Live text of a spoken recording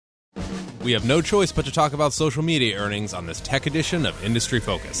We have no choice but to talk about social media earnings on this tech edition of Industry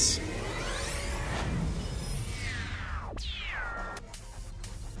Focus.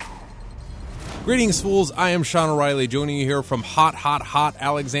 Greetings, fools. I am Sean O'Reilly, joining you here from hot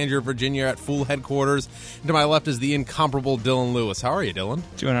Alexandria, Virginia at Fool headquarters. And to my left is the incomparable Dylan Lewis. How are you, Dylan?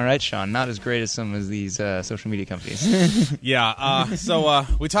 Doing all right, Sean. Not as great as some of these social media companies. So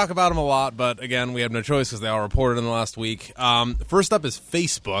we talk about them a lot, but again, we have no choice because they all reported in the last week. First up is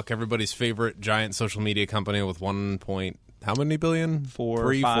Facebook, everybody's favorite giant social media company with how many billion?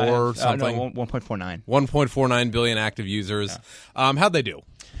 4 something. 1.49. 1.49 billion active users. Yeah. How'd they do?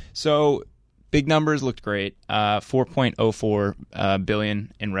 So big numbers looked great. 4.04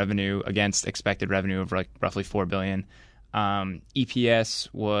 billion in revenue against expected revenue of roughly 4 billion. EPS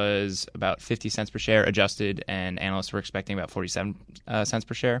was about 50 cents per share adjusted, and analysts were expecting about 47 cents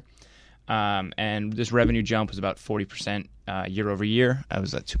per share. And this revenue jump was about 40% year over year. I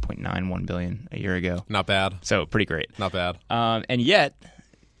was at 2.91 billion a year ago. Not bad. So pretty great. Not bad. And yet,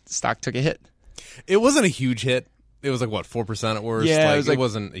 stock took a hit. It wasn't a huge hit. It was 4% at worst? Yeah, it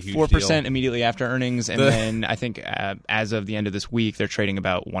wasn't a huge 4% deal. immediately after earnings, and then I think as of the end of this week, they're trading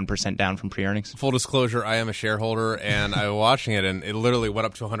about 1% down from pre-earnings. Full disclosure, I am a shareholder, and I was watching it, and it literally went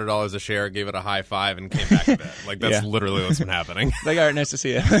up to $100 a share, gave it a high five, and came back a bit. That's literally what's been happening. All right, nice to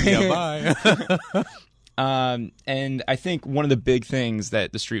see you. Yeah, bye. And I think one of the big things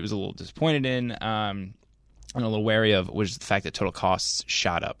that the street was a little disappointed in, and a little wary of, was the fact that total costs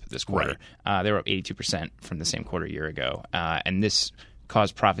shot up this quarter. Right. They were up 82% from the same quarter a year ago. And this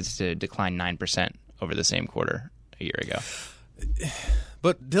caused profits to decline 9% over the same quarter a year ago.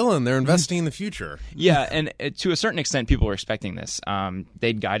 But, Dylan, they're investing in the future. Yeah, and to a certain extent, people were expecting this.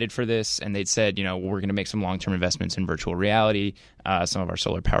 They'd guided for this, and they'd said, we're going to make some long-term investments in virtual reality, some of our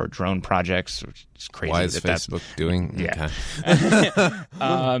solar-powered drone projects, which is crazy. Why is Facebook doing? Yeah.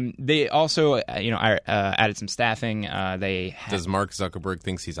 Okay. They also, added some staffing. Does Mark Zuckerberg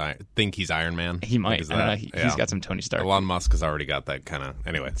think he's Iron Man? He might. I don't know. He's got some Tony Stark. Elon Musk has already got that kind of.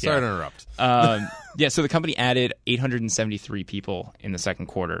 Anyway, sorry to interrupt. So the company added 873 people in the second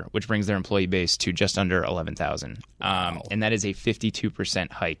quarter, which brings their employee base to just under 11,000. Wow. And that is a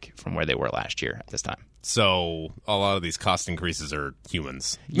 52% hike from where they were last year at this time. So a lot of these cost increases are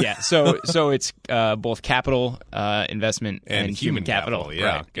humans. Yeah, so it's both capital investment and human capital.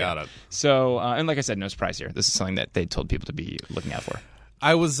 Yeah, right. got it. So, and like I said, no surprise here. This is something that they told people to be looking out for.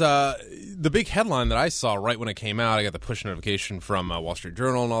 I was the big headline that I saw right when it came out. I got the push notification from Wall Street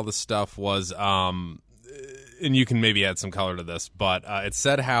Journal and all this stuff was, and you can maybe add some color to this, but it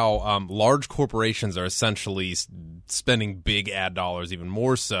said how large corporations are essentially spending big ad dollars, even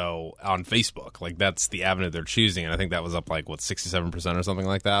more so on Facebook. That's the avenue they're choosing, and I think that was up 67% or something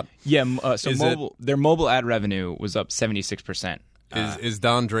like that. Yeah, their mobile ad revenue was up 76%. Is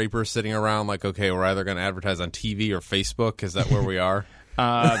Don Draper sitting around okay, we're either going to advertise on TV or Facebook? Is that where we are?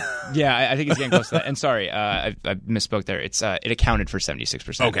 I think it's getting close to that. And sorry, I misspoke there. It's it accounted for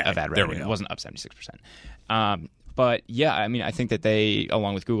 76% of ad revenue. It wasn't up 76%. But yeah, I think that they,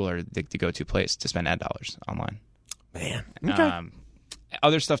 along with Google, are the go-to place to spend ad dollars online. Man. Okay.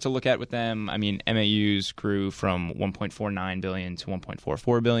 Other stuff to look at with them. MAUs grew from 1.49 billion to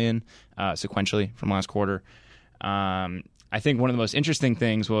 1.44 billion sequentially from last quarter. I think one of the most interesting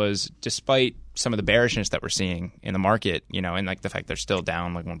things was, despite some of the bearishness that we're seeing in the market, and the fact they're still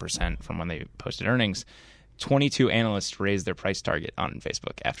down 1% from when they posted earnings, 22 analysts raised their price target on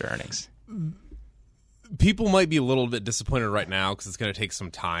Facebook after earnings. People might be a little bit disappointed right now because it's going to take some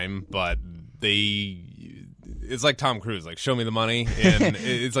time, but it's like Tom Cruise, show me the money, and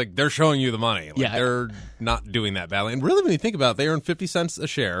it's they're showing you the money. They're not doing that badly. And really, when you think about it, they earned 50 cents a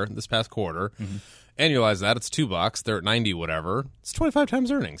share this past quarter. Mm-hmm. Annualize that, it's $2. They're at 90 whatever. It's 25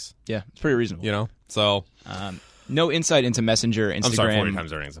 times earnings. Yeah, it's pretty reasonable. So no insight into Messenger, Instagram, I'm sorry, 40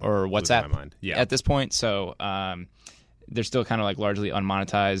 times earnings or WhatsApp my mind. Yeah. At this point. So they're still kind of largely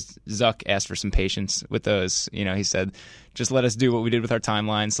unmonetized. Zuck asked for some patience with those. He said, just let us do what we did with our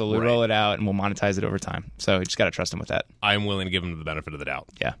timeline. So we'll roll it out and we'll monetize it over time. So you just got to trust him with that. I'm willing to give him the benefit of the doubt.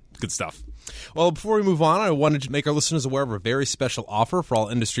 Yeah. Good stuff. Well, before we move on, I wanted to make our listeners aware of a very special offer for all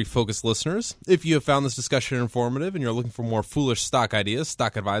industry-focused listeners. If you have found this discussion informative and you're looking for more foolish stock ideas,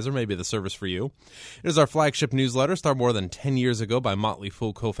 Stock Advisor may be the service for you. It is our flagship newsletter, started more than 10 years ago by Motley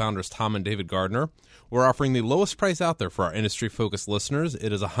Fool co-founders Tom and David Gardner. We're offering the lowest price out there for our industry-focused listeners.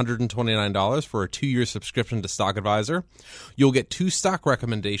 It is $129 for a 2-year subscription to Stock Advisor. You'll get 2 stock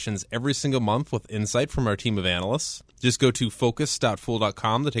recommendations every single month with insight from our team of analysts. Just go to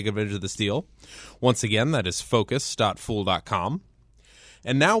focus.fool.com to take advantage of this deal. Once again, that is focus.fool.com.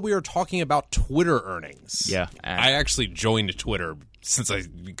 And now we are talking about Twitter earnings. Yeah. I actually joined Twitter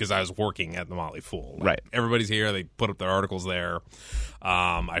because I was working at the Motley Fool. Like, Right. Everybody's here. They put up their articles there.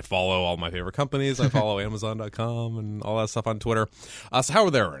 I follow all my favorite companies. I follow Amazon.com and all that stuff on Twitter. So how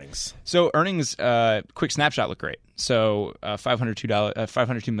are their earnings? So earnings, quick snapshot, look great. So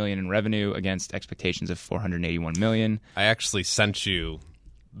 $502 million in revenue against expectations of $481 million. I actually sent you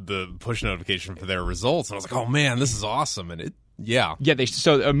the push notification for their results, and I was like, "Oh man, this is awesome!" And yeah,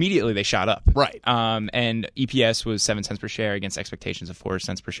 So immediately they shot up, right? And EPS was 7 cents per share against expectations of 4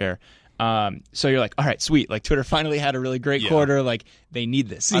 cents per share. So you're like, all right, sweet. Like Twitter finally had a really great quarter. Like they need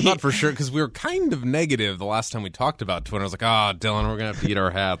this. I thought for sure because we were kind of negative the last time we talked about Twitter. I was like, Dylan, we're gonna have to eat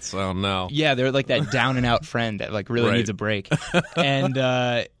our hats. Oh no. Yeah, they're like that down and out friend that like really needs a break.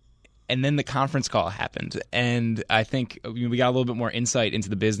 And then the conference call happened, and I think we got a little bit more insight into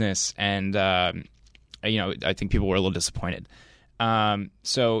the business, and I think people were a little disappointed.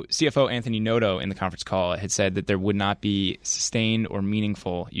 So CFO Anthony Noto in the conference call had said that there would not be sustained or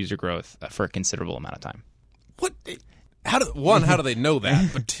meaningful user growth for a considerable amount of time. What? How do they know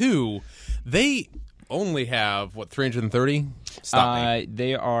that? But two, they only have 330. Stop me.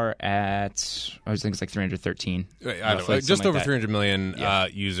 They are at I think it's like 313. Just over 300 million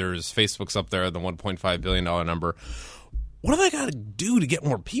users. Facebook's up there, the $1.5 billion number. What do they got to do to get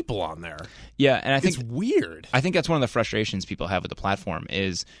more people on there? Yeah, and I think it's weird. I think that's one of the frustrations people have with the platform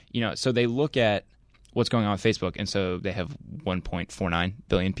is, so they look at what's going on with Facebook, and so they have 1.49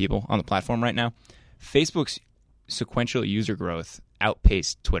 billion people on the platform right now. Facebook's sequential user growth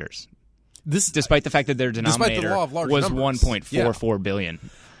outpaced Twitter's. Despite the fact that their denominator the law of large was numbers. 1.44 billion.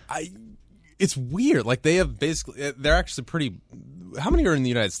 It's weird. Like they're actually pretty. How many are in the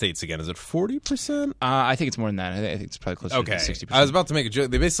United States again? Is it 40%? I think it's more than that. I think it's probably closer to 60%. I was about to make a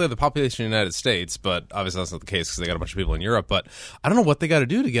joke. They basically have the population of the United States, but obviously that's not the case because they got a bunch of people in Europe. But I don't know what they got to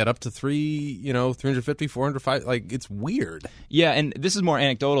do to get up to 350, 405. Like it's weird. Yeah, and this is more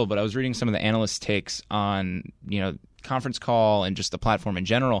anecdotal, but I was reading some of the analyst takes on conference call and just the platform in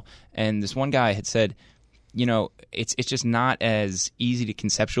general, and this one guy had said, it's just not as easy to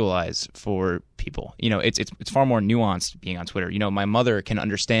conceptualize for people. It's far more nuanced being on Twitter. My mother can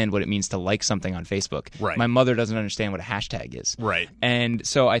understand what it means to like something on Facebook. Right. My mother doesn't understand what a hashtag is. Right. And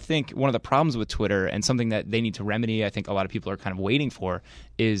so I think one of the problems with Twitter and something that they need to remedy, I think a lot of people are kind of waiting for,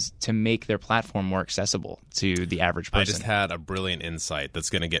 is to make their platform more accessible to the average person. I just had a brilliant insight that's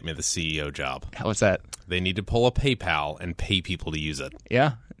going to get me the CEO job. What's that? They need to pull a PayPal and pay people to use it.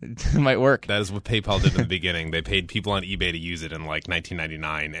 Yeah. It might work. That is what PayPal did in the beginning. They paid people on eBay to use it in like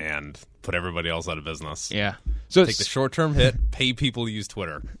 1999 and put everybody else out of business. Yeah. So take the short-term hit, pay people to use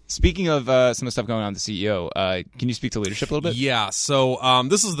Twitter. Speaking of some of the stuff going on with the CEO, can you speak to leadership a little bit? Yeah. So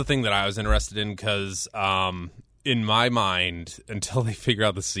this is the thing that I was interested in because in my mind, until they figure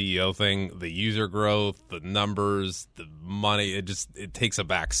out the CEO thing, the user growth, the numbers, the money, it takes a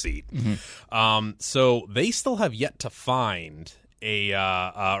back seat. Mm-hmm. So they still have yet to find a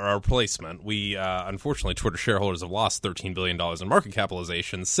replacement. We unfortunately, Twitter shareholders have lost $13 billion in market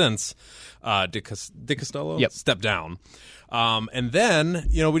capitalization since Dick Costolo stepped down. And then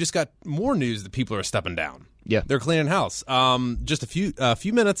we just got more news that people are stepping down. Yeah, they're cleaning house. Just a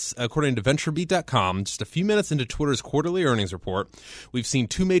few minutes, according to VentureBeat.com, just a few minutes into Twitter's quarterly earnings report, we've seen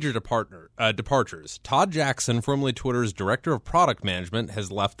two major departures. Todd Jackson, formerly Twitter's director of product management,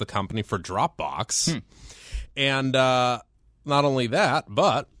 has left the company for Dropbox, and not only that,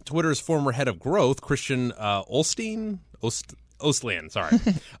 but Twitter's former head of growth, Christian Ostlian,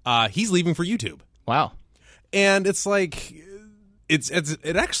 he's leaving for YouTube. Wow. And it's like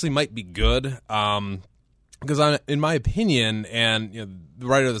it actually might be good because in my opinion, and the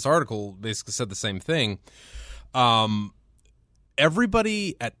writer of this article basically said the same thing.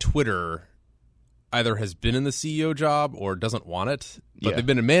 Everybody at Twitter either has been in the CEO job or doesn't want it, but they've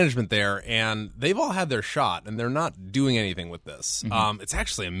been in management there, and they've all had their shot, and they're not doing anything with this. Mm-hmm. It's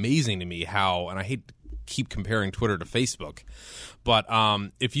actually amazing to me how, and I hate to keep comparing Twitter to Facebook, but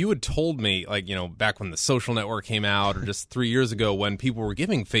if you had told me, back when the social network came out, or just 3 years ago when people were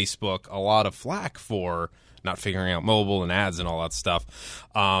giving Facebook a lot of flack for not figuring out mobile and ads and all that stuff,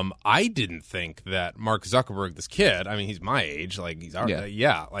 I didn't think that Mark Zuckerberg, this kid, I mean, he's my age, he's already,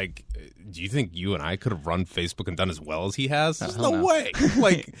 do you think you and I could have run Facebook and done as well as he has? There's no way.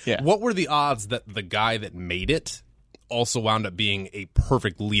 What were the odds that the guy that made it also wound up being a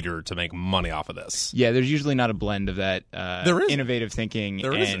perfect leader to make money off of this? Yeah, there's usually not a blend of that innovative thinking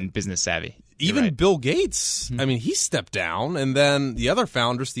and isn't. business savvy. Even Bill Gates, I mean, he stepped down, and then the other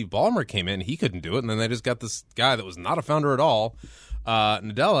founder, Steve Ballmer, came in. He couldn't do it, and then they just got this guy that was not a founder at all,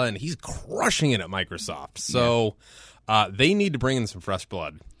 Nadella, and he's crushing it at Microsoft. So they need to bring in some fresh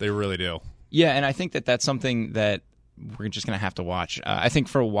blood. They really do. Yeah, and I think that that's something that we're just going to have to watch. I think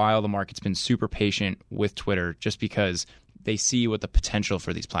for a while the market's been super patient with Twitter just because they see what the potential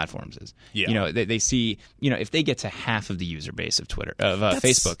for these platforms is. Yeah. You know, they see, you know, if they get to half of the user base of Twitter, of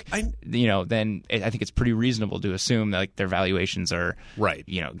Facebook, you know, then I think it's pretty reasonable to assume that like their valuations are, right,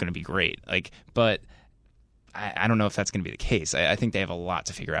 you know, going to be great. Like, but I don't know if that's going to be the case. I think they have a lot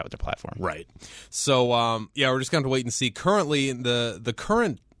to figure out with their platform. Right. So, we're just going to wait and see. Currently, the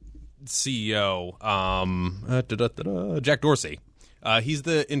current CEO, Jack Dorsey, he's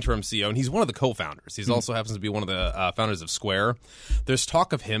the interim CEO, and he's one of the co-founders. He also happens to be one of the founders of Square. There's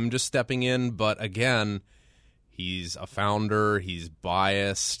talk of him just stepping in, but again, he's a founder. He's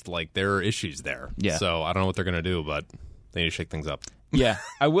biased. Like, there are issues there. Yeah. So I don't know what they're going to do, but they need to shake things up. Yeah.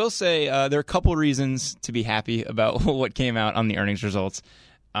 I will say there are a couple reasons to be happy about what came out on the earnings results.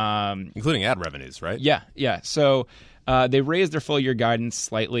 Including ad revenues, right? Yeah. So they raised their full-year guidance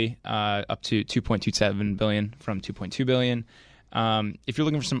slightly, up to $2.27 billion from $2.2 billion. If you're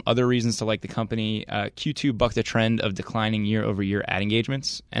looking for some other reasons to like the company, Q2 bucked a trend of declining year-over-year ad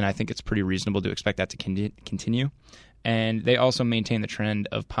engagements, and I think it's pretty reasonable to expect that to continue. And they also maintain the trend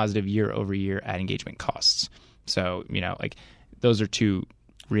of positive year-over-year ad engagement costs. So, you know, like those are two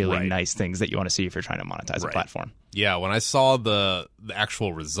really nice things that you want to see if you're trying to monetize a platform. Yeah, when I saw the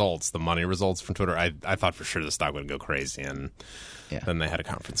actual results, the money results from Twitter, I thought for sure the stock would go crazy, and then they had a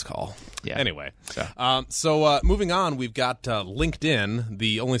conference call. Yeah. Anyway, so moving on, we've got LinkedIn,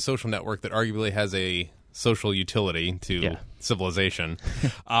 the only social network that arguably has a social utility to civilization.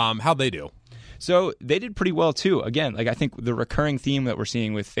 How'd they do? So they did pretty well too. Again, like I think the recurring theme that we're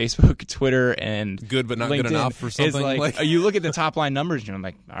seeing with Facebook, Twitter, and good but not LinkedIn good enough for something. Is like you look at the top line numbers, and you're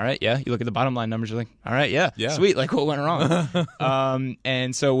like, all right, yeah. You look at the bottom line numbers, you're like, all right, yeah. Sweet. Like what went wrong?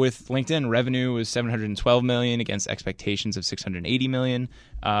 And so with LinkedIn, revenue was $712 million against expectations of $680 million.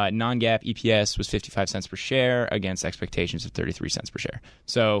 Non-GAAP EPS was 55 cents per share against expectations of 33 cents per share.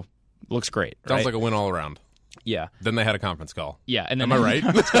 So looks great. Sounds like a win all around. Yeah. Then they had a conference call. Yeah. And then am I right?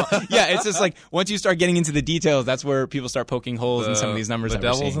 Yeah. It's just like once you start getting into the details, that's where people start poking holes in some of these numbers. The that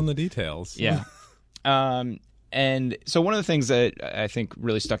we're devil's seeing. in the details. Yeah. And so one of the things that I think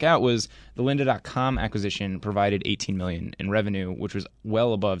really stuck out was the Lynda.com acquisition provided $18 million in revenue, which was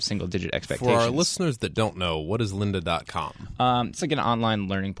well above single-digit expectations. For our listeners that don't know, what is Lynda.com? It's like an online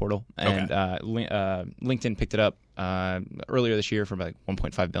learning portal, and LinkedIn picked it up earlier this year for about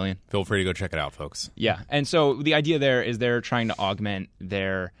 $1.5 billion. Feel free to go check it out, folks. Yeah, and so the idea there is they're trying to augment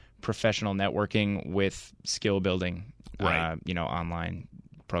their professional networking with skill building, online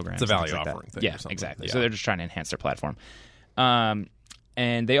programs. It's a value like offering thing. Yeah, exactly. Yeah. So they're just trying to enhance their platform.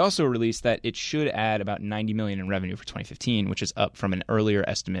 And they also released that it should add about $90 million in revenue for 2015, which is up from an earlier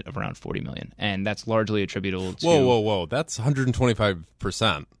estimate of around $40 million. And that's largely attributable to... Whoa. That's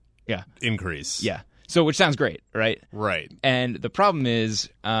 125% increase. Yeah. So which sounds great, right? Right. And the problem is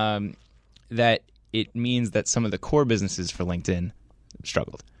that it means that some of the core businesses for LinkedIn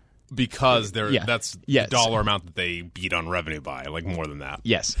struggled. Because that's the dollar amount that they beat on revenue by, like more than that.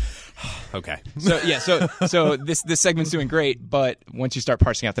 Yes. Okay. So this segment's doing great, but once you start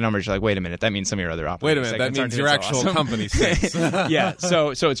parsing out the numbers, you're like, wait a minute, that means some of your other operating segments that means your actual awesome. company stinks. Yeah.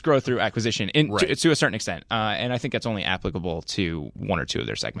 So it's growth through acquisition to a certain extent, and I think that's only applicable to one or two of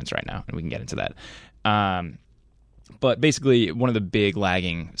their segments right now, and we can get into that. But basically, one of the big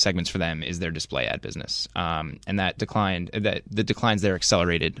lagging segments for them is their display ad business, and that declined. That the declines there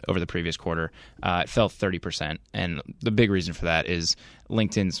accelerated over the previous quarter. It fell 30%, and the big reason for that is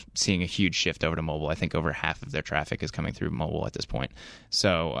LinkedIn's seeing a huge shift over to mobile. I think over half of their traffic is coming through mobile at this point.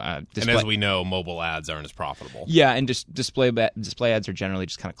 So, and as we know, mobile ads aren't as profitable. Yeah, and just display ads are generally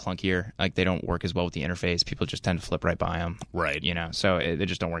just kind of clunkier. Like they don't work as well with the interface. People just tend to flip right by them. Right. So they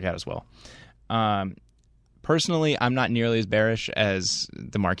just don't work out as well. Personally, I'm not nearly as bearish as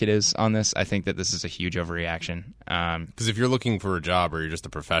the market is on this. I think that this is a huge overreaction. Because if you're looking for a job or you're just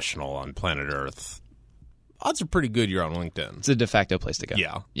a professional on planet Earth, odds are pretty good you're on LinkedIn. It's a de facto place to go.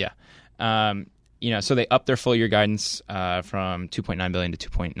 Yeah. So they upped their full year guidance from $2.9 billion to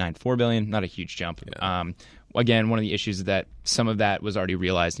 $2.94 billion. Not a huge jump. Yeah. Again, one of the issues is that some of that was already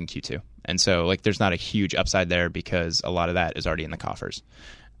realized in Q2. And so like there's not a huge upside there because a lot of that is already in the coffers.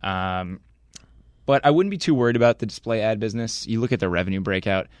 But I wouldn't be too worried about the display ad business. You look at the revenue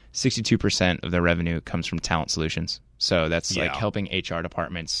breakout, 62% of their revenue comes from talent solutions. So that's like helping HR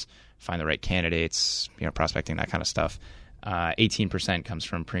departments find the right candidates, prospecting, that kind of stuff. 18% comes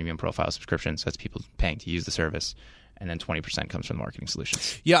from premium profile subscriptions. So that's people paying to use the service. and then 20% comes from the marketing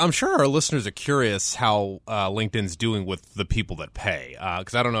solutions. Yeah, I'm sure our listeners are curious how LinkedIn's doing with the people that pay.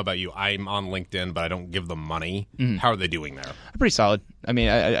 Because I don't know about you. I'm on LinkedIn, but I don't give them money. How are they doing there? Pretty solid. I mean,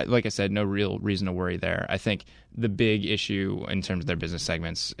 I like I said, no real reason to worry there. I think the big issue in terms of their business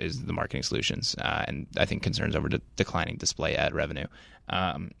segments is the marketing solutions, and I think concerns over declining display ad revenue.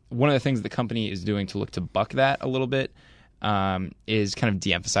 One of the things the company is doing to look to buck that a little bit is kind of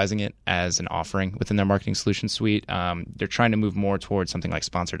de-emphasizing it as an offering within their marketing solution suite. They're trying to move more towards something like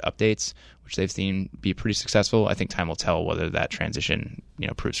sponsored updates, which they've seen be pretty successful. I think time will tell whether that transition,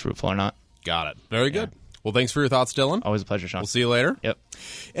 proves fruitful or not. Got it. Very good. Well, thanks for your thoughts, Dylan. Always a pleasure, Sean. We'll see you later. Yep.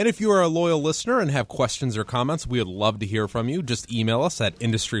 And if you are a loyal listener and have questions or comments, we would love to hear from you. Just email us at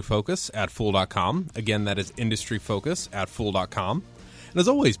industryfocus@fool.com. Again, that is industryfocus@fool.com. And as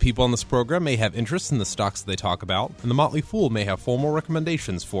always, people on this program may have interest in the stocks that they talk about, and the Motley Fool may have formal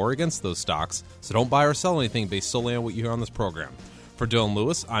recommendations for or against those stocks, so don't buy or sell anything based solely on what you hear on this program. For Dylan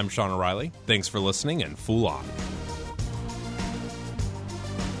Lewis, I'm Sean O'Reilly. Thanks for listening, and Fool on.